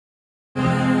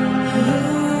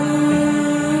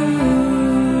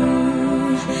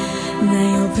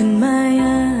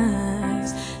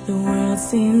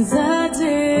seems a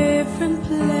different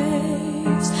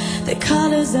place. The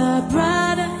colors are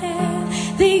brighter and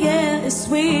the air is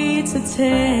sweet to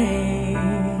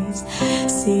taste.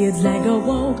 See, it's like I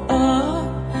woke up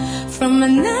from a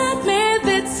nightmare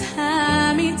that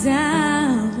tied me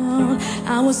down.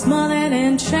 I was smothered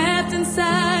and trapped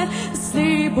inside,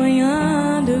 asleep way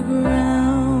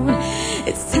underground.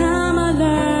 It's time I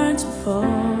learned to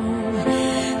fall,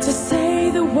 to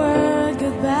say the word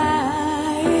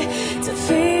goodbye, to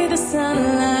feel the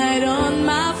sunlight on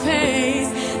my face.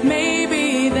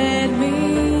 Maybe that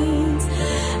means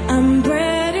I'm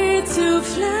ready to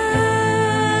fly.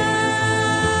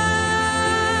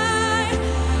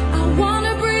 I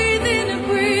wanna breathe in and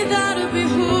breathe out to be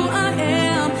who I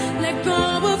am. Let go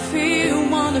of fear,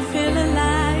 wanna feel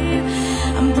alive.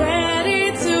 I'm ready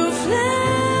to fly.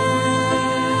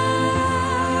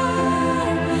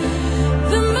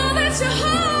 The moment you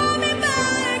hold me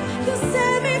back, you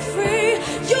set me free.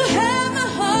 You have my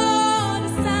heart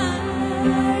inside.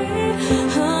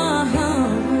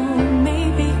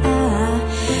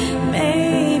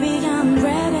 Maybe I'm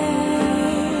ready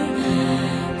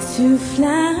to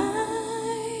fly.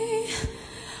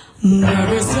 Where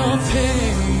is your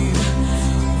pain?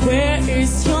 Where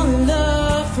is your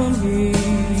love for me?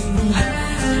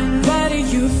 Where do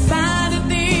you find the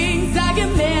things I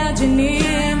imagine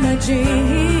in my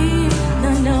dreams?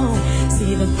 No,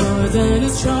 see the burden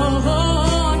is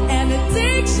strong and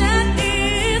addiction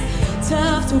is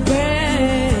tough to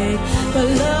break. But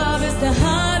love is the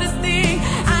hardest thing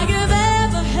I have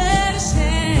ever had to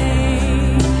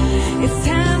shame. It's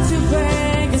time to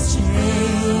break its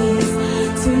chains,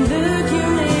 to look you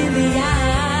in the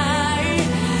eye,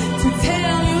 to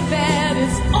tell you that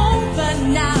it's over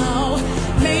now.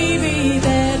 Maybe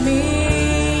that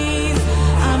means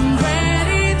I'm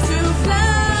ready to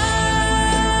fly.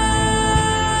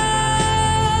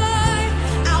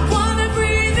 I wanna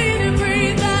breathe in and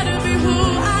breathe out to be who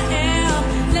I am.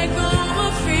 Let go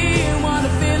of fear,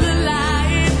 wanna feel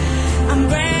alive. I'm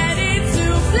ready to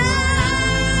fly.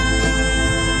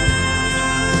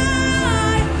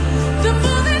 The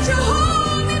moment you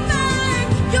hold me back,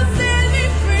 you set me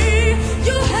free.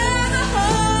 You have the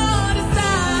heart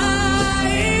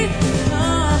inside.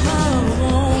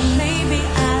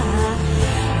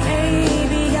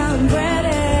 Maybe I'm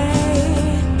ready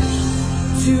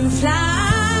to fly.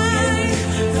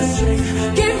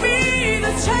 Give me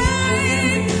the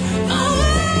strength.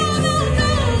 Oh, no.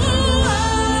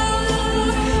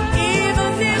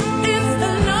 Even if it's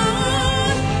a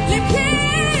lonely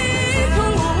place.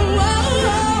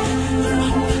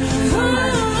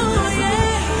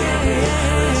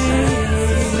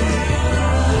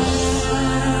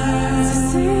 To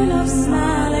see love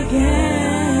smile again.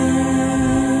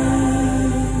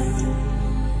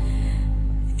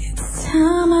 It's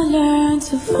time I learn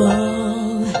to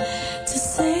fall, to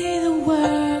say the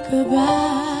word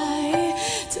goodbye,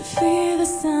 to feel the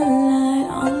sunlight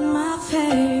on my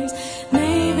face.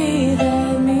 Maybe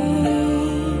that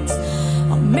means,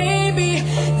 or maybe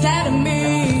that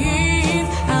means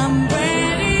I'm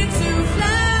ready to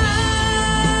fly.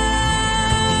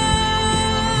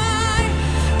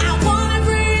 I wanna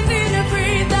breathe in and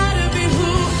breathe out to be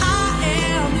who I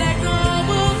am. Let go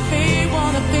of fear,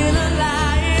 wanna feel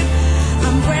alive.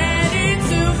 I'm ready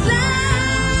to fly.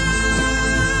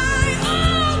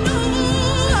 Oh no,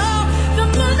 the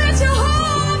moment you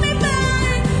hold me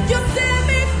back, you set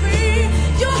me free.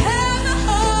 You have the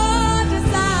heart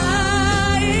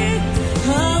inside.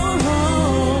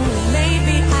 Oh,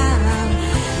 maybe I'm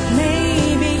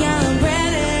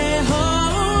ready.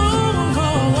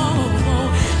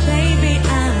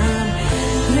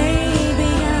 Maybe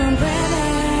I'm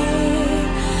ready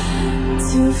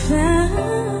to fly.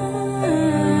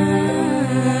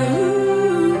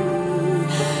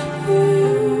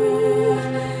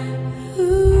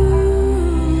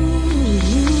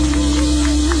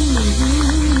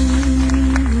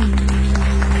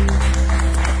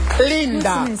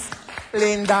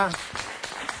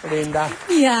 Linda.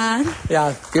 Ja.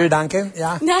 Ja, vielen Dank.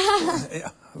 Ja.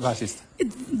 Was ist?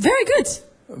 Very good.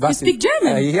 You speak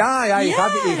German? Ja, ich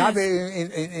habe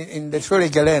in der Schule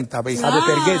gelernt, aber ich habe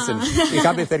vergessen.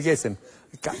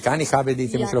 Ich habe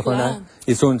diese Mikrofon,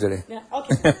 ist unsere. Ja,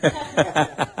 okay.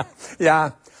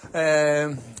 Ja,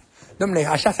 dom'le,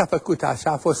 așa s-a făcut,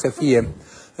 așa a fost să fie.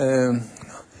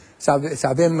 Să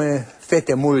avem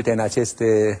fete multe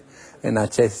în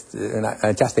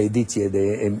această ediție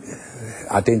de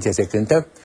Atenție se cântă.